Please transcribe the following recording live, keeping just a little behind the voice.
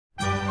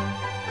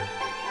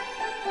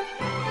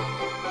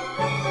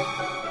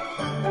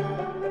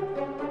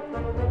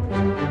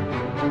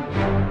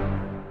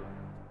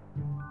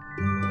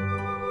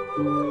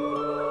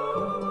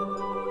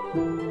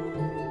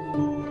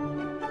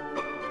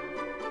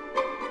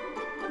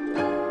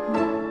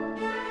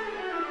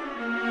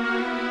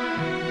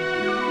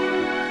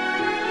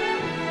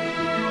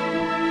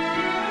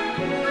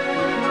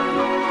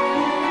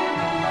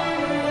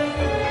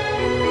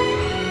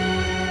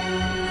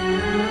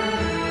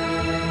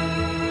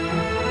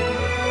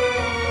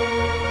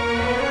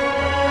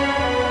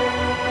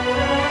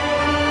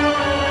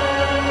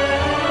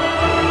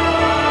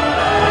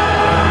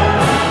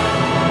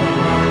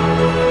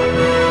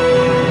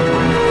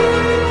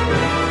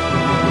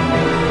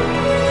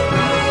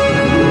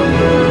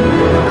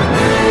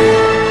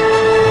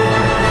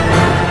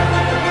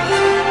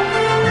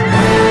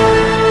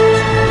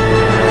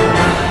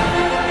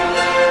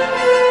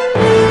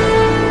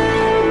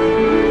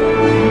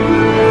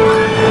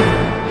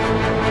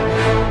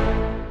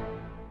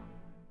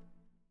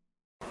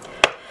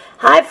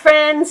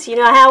friends. You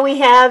know how we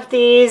have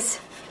these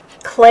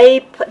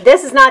clay,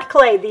 this is not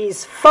clay,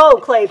 these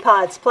faux clay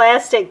pots,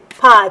 plastic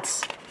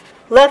pots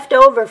left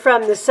over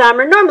from the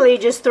summer. Normally you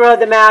just throw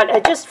them out. I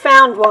just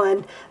found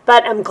one,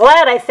 but I'm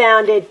glad I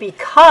found it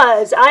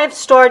because I've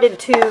started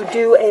to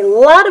do a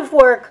lot of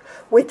work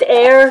with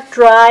air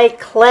dry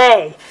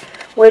clay,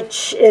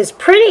 which is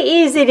pretty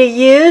easy to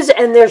use,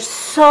 and there's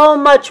so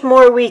much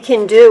more we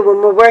can do when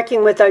we're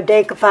working with our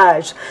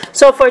decoupage.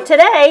 So for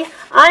today,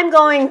 I'm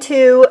going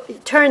to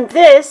turn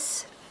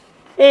this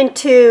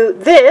into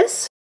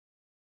this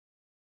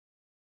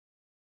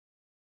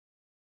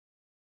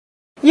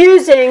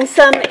using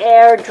some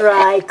air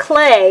dry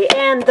clay,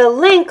 and the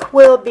link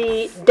will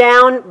be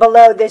down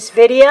below this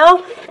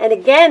video. And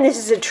again, this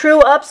is a true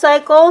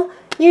upcycle.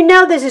 You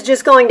know this is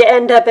just going to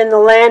end up in the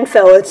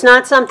landfill. It's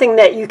not something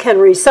that you can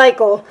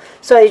recycle,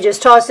 so you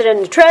just toss it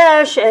in the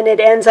trash and it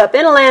ends up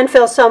in a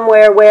landfill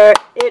somewhere where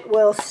it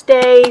will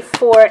stay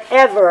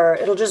forever.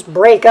 It'll just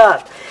break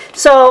up.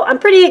 So I'm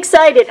pretty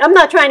excited. I'm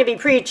not trying to be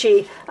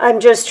preachy. I'm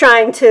just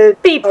trying to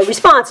be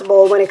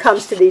responsible when it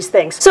comes to these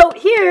things. So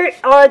here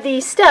are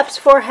the steps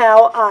for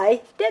how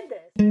I did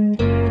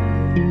this.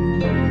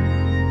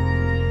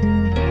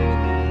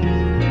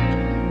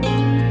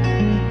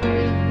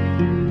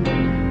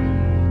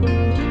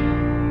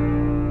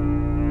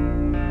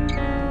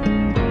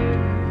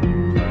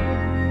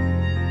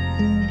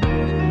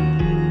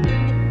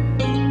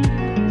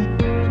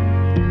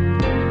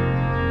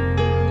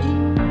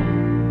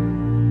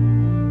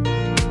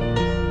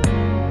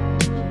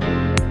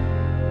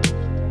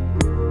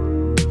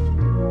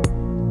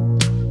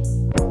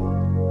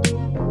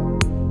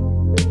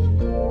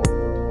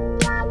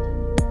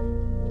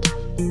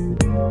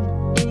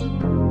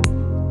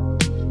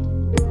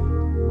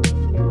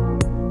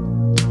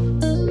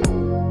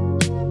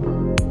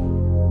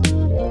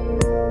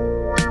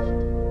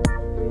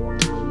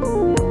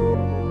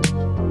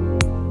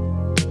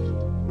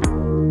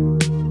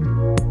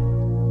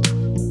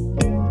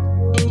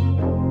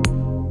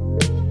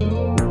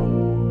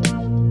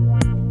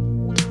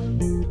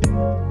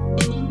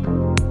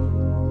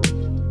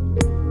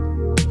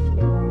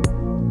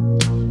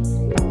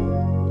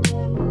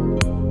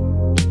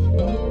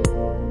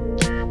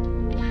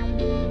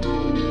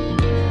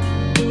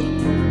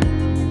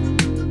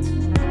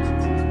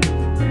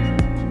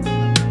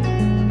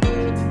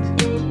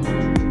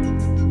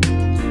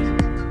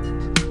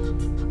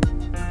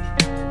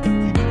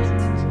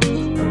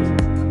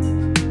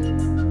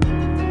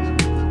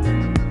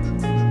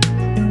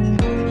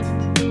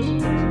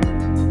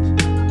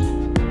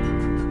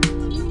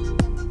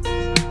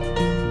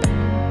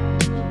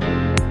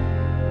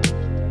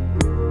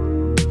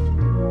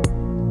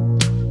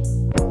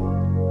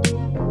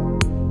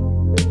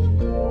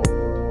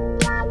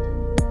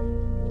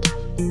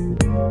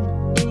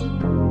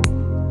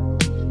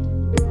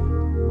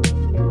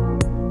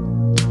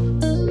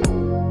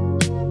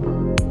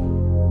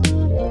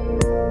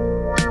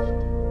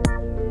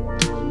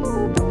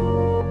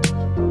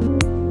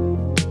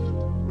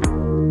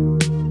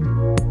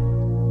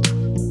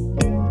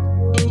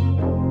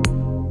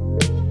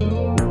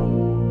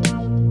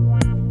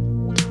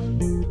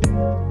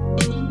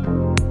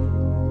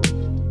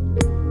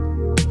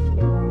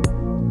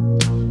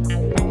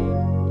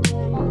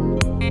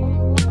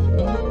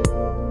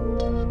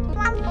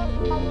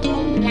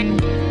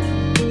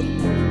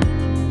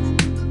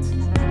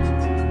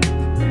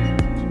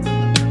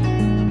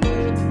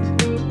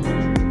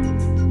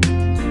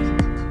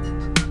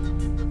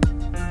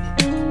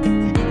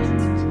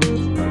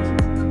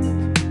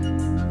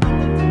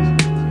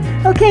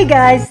 Okay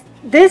guys,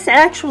 this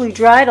actually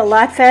dried a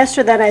lot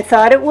faster than I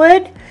thought it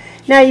would.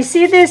 Now you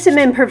see there's some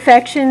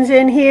imperfections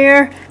in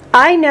here.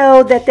 I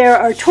know that there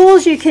are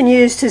tools you can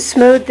use to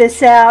smooth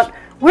this out.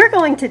 We're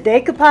going to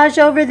decoupage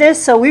over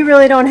this, so we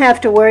really don't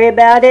have to worry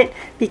about it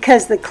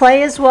because the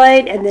clay is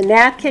white and the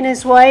napkin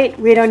is white.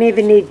 We don't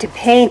even need to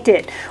paint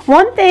it.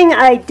 One thing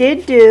I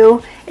did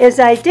do is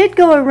I did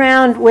go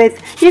around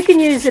with, you can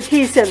use a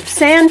piece of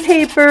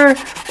sandpaper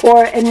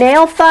or a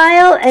nail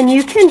file, and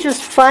you can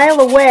just file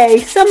away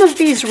some of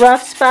these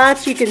rough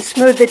spots. You can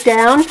smooth it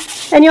down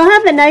and you'll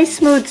have a nice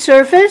smooth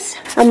surface.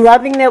 I'm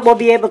loving that we'll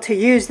be able to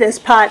use this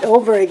pot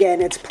over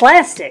again. It's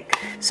plastic,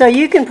 so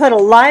you can put a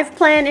live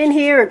plant in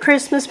here, a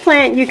Christmas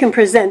plant. You can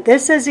present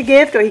this as a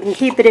gift, or you can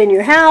keep it in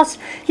your house.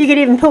 You could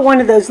even put one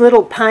of those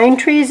little pine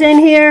trees in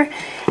here.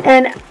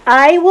 And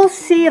I will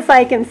see if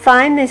I can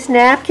find this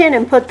napkin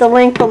and put the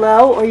link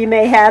below, or you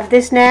may have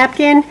this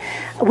napkin.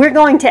 We're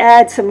going to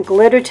add some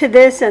glitter to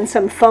this and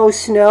some faux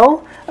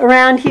snow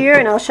around here,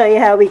 and I'll show you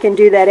how we can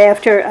do that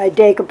after I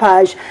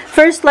decoupage.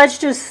 First, let's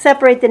just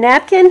separate the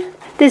napkin.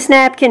 This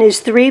napkin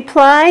is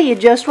 3-ply. You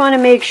just want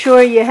to make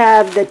sure you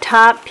have the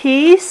top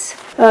piece.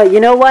 You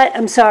know what?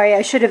 I'm sorry,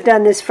 I should have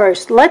done this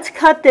first. Let's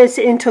cut this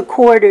into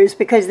quarters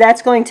because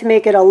that's going to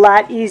make it a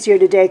lot easier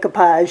to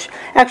decoupage.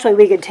 Actually,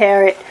 we could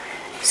tear it.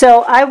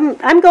 So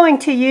I'm going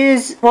to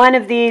use one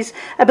of these,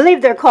 I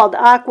believe they're called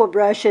aqua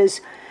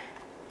brushes.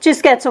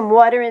 Just get some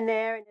water in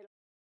there.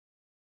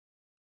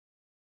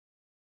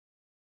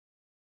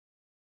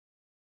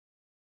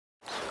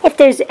 If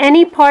there's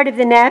any part of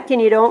the napkin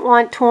you don't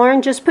want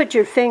torn, just put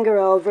your finger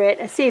over it.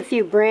 I see a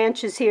few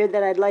branches here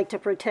that I'd like to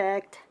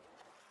protect.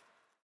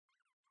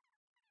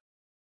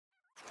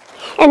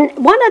 And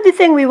one other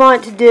thing we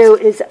want to do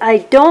is I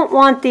don't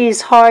want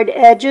these hard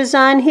edges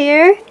on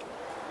here.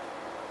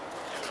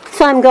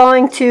 So I'm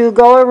going to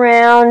go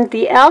around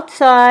the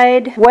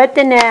outside, wet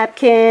the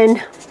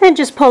napkin, and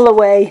just pull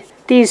away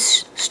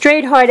these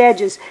straight hard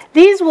edges.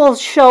 These will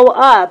show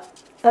up.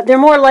 They're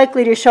more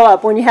likely to show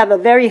up when you have a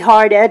very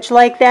hard edge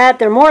like that.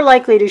 They're more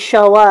likely to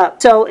show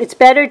up. So it's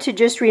better to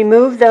just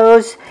remove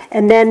those,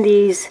 and then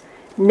these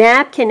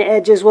napkin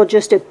edges will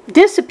just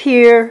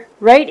disappear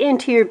right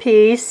into your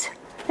piece.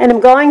 And I'm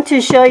going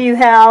to show you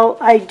how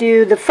I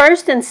do the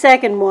first and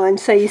second one,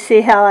 so you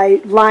see how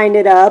I line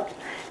it up.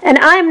 And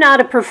I'm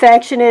not a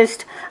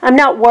perfectionist. I'm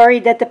not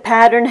worried that the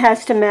pattern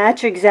has to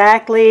match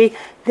exactly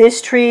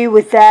this tree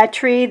with that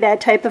tree,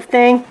 that type of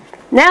thing.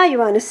 Now you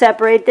want to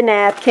separate the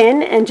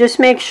napkin and just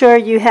make sure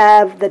you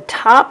have the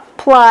top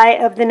ply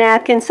of the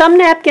napkin. Some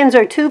napkins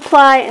are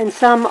 2-ply and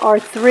some are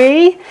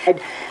 3.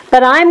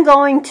 But I'm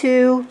going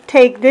to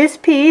take this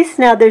piece.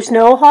 Now there's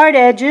no hard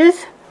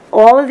edges.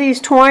 All of these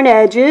torn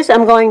edges,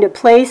 I'm going to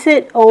place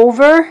it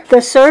over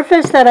the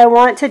surface that I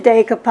want to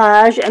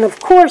decoupage. And of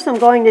course, I'm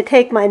going to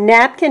take my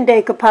napkin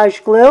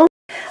decoupage glue.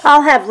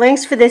 I'll have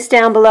links for this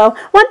down below.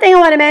 One thing I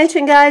want to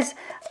mention, guys,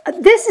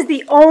 this is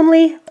the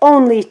only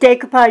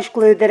decoupage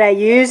glue that I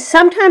use.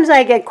 Sometimes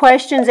I get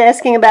questions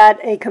asking about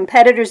a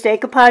competitor's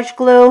decoupage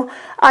glue.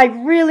 I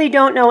really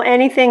don't know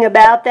anything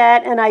about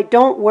that, and I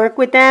don't work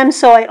with them,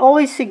 so I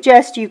always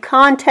suggest you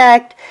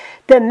contact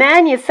the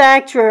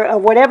manufacturer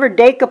of whatever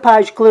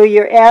decoupage glue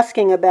you're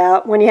asking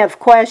about when you have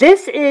questions.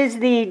 This is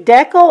the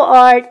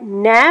DecoArt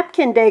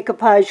napkin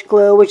decoupage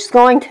glue, which is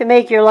going to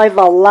make your life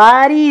a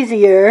lot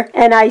easier.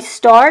 And I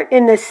start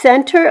in the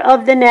center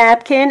of the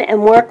napkin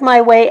and work my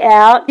way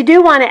out. You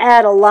do want to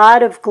add a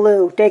lot of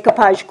glue,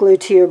 decoupage glue,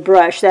 to your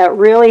brush. That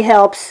really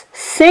helps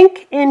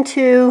sink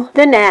into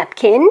the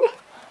napkin.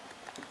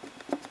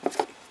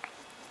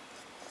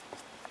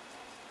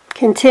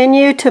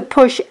 Continue to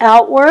push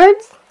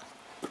outwards.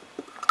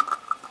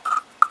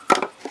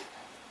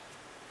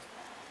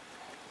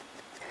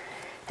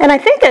 And I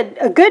think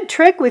a good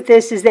trick with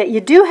this is that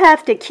you do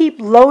have to keep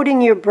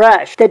loading your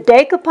brush. The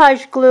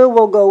decoupage glue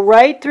will go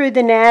right through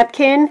the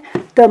napkin.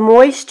 The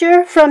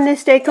moisture from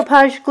this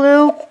decoupage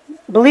glue,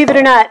 believe it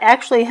or not,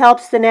 actually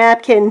helps the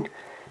napkin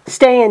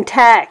stay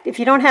intact. If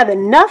you don't have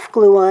enough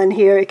glue on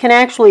here, it can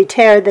actually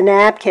tear the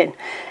napkin.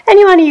 And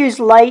you want to use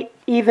light,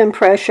 even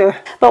pressure.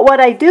 But what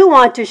I do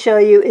want to show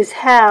you is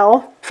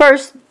how,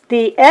 first,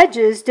 the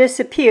edges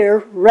disappear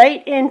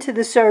right into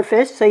the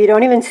surface, so you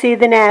don't even see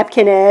the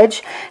napkin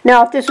edge.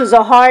 Now, if this was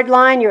a hard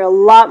line, you're a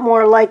lot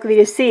more likely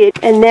to see it.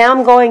 And now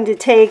I'm going to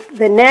take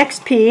the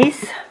next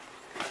piece.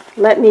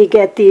 Let me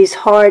get these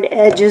hard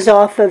edges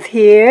off of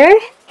here.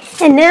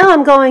 And now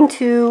I'm going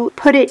to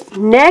put it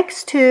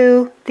next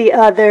to the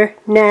other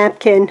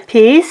napkin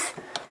piece.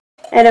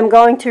 And I'm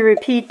going to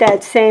repeat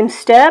that same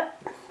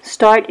step.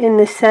 Start in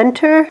the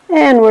center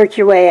and work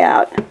your way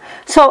out.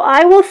 So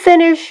I will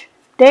finish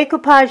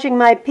decoupaging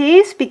my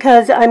piece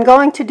because I'm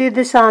going to do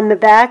this on the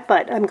back,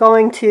 but I'm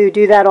going to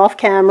do that off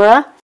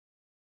camera.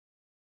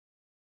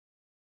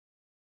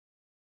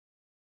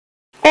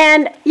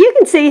 And you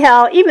can see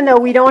how, even though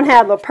we don't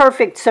have a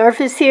perfect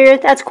surface here,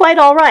 that's quite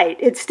all right.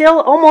 It's still,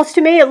 almost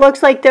to me, it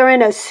looks like they're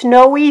in a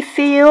snowy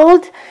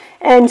field,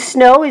 and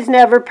snow is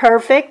never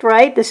perfect,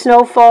 right? The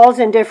snow falls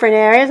in different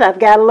areas. I've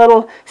got a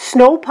little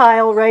snow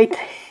pile right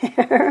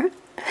there.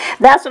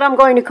 That's what I'm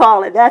going to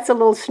call it. That's a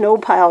little snow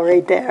pile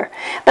right there.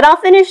 But I'll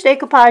finish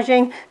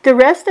decoupaging the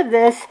rest of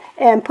this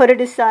and put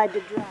it aside to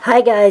dry.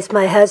 Hi guys,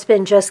 my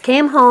husband just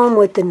came home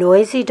with the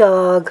noisy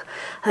dog.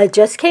 I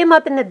just came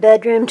up in the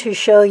bedroom to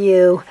show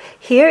you.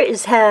 Here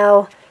is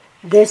how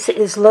this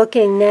is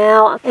looking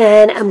now,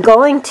 and I'm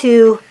going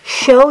to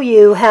show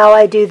you how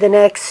I do the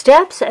next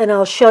steps, and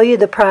I'll show you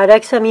the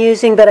products I'm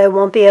using, but I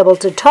won't be able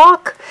to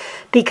talk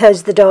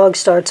because the dog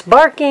starts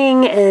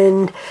barking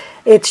and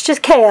it's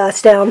just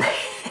chaos down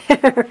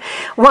there.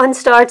 One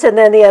starts and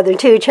then the other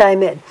two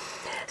chime in.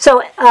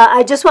 So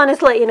I just wanted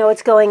to let you know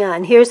what's going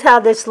on. Here's how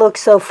this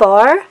looks so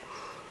far.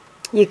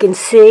 You can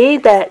see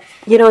that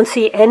you don't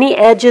see any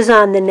edges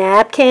on the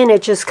napkin.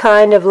 It just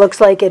kind of looks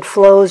like it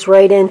flows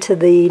right into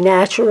the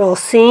natural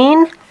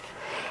scene.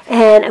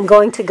 And I'm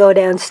going to go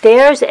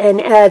downstairs and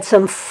add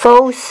some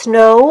faux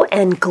snow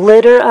and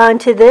glitter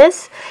onto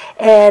this.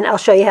 And I'll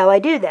show you how I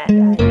do that.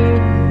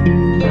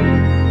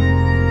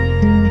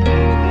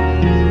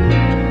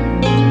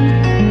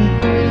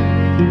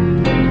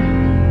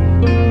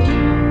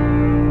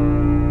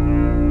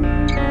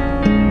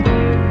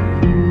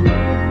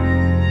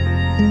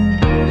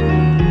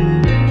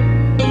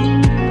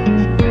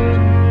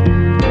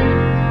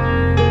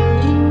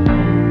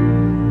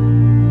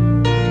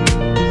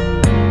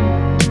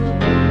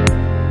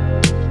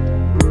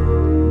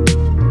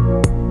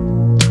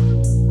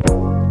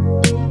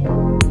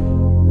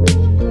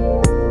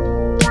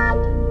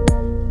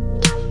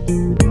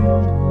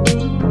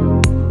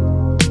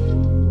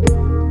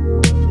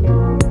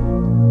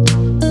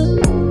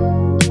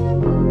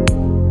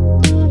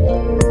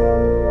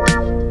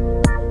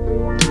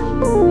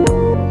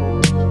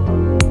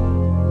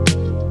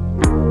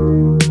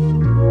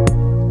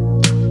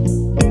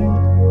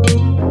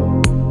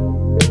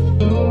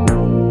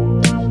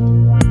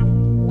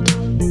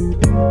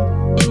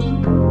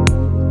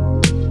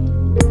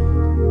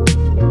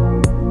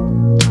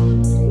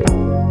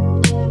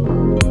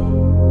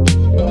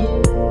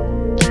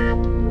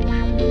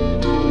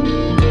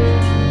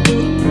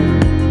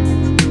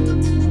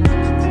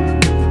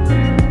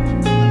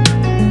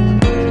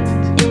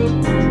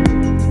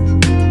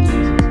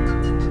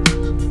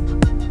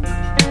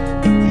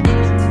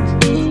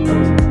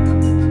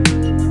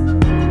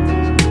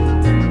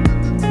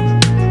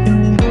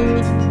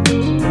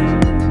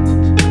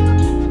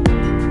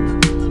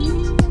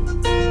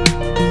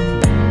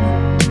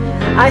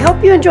 I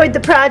hope you enjoyed the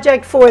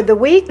project for the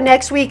week.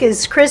 Next week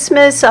is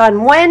Christmas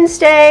on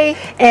Wednesday.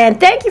 And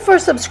thank you for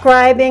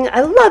subscribing.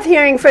 I love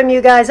hearing from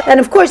you guys. And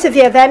of course, if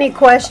you have any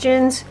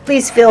questions,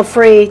 please feel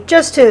free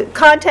just to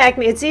contact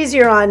me. It's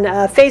easier on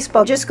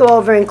Facebook. Just go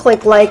over and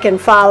click like and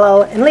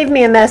follow and leave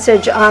me a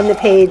message on the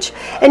page.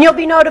 And you'll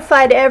be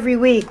notified every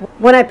week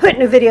when I put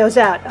new videos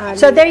out.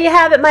 So there you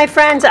have it, my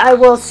friends. I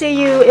will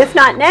see you, if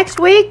not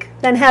next week,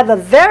 then have a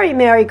very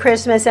Merry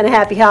Christmas and a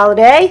Happy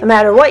Holiday, no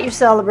matter what you're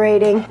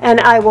celebrating. And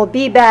I will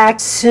be back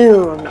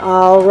soon.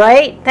 All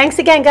right. Thanks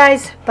again,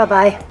 guys.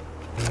 Bye-bye.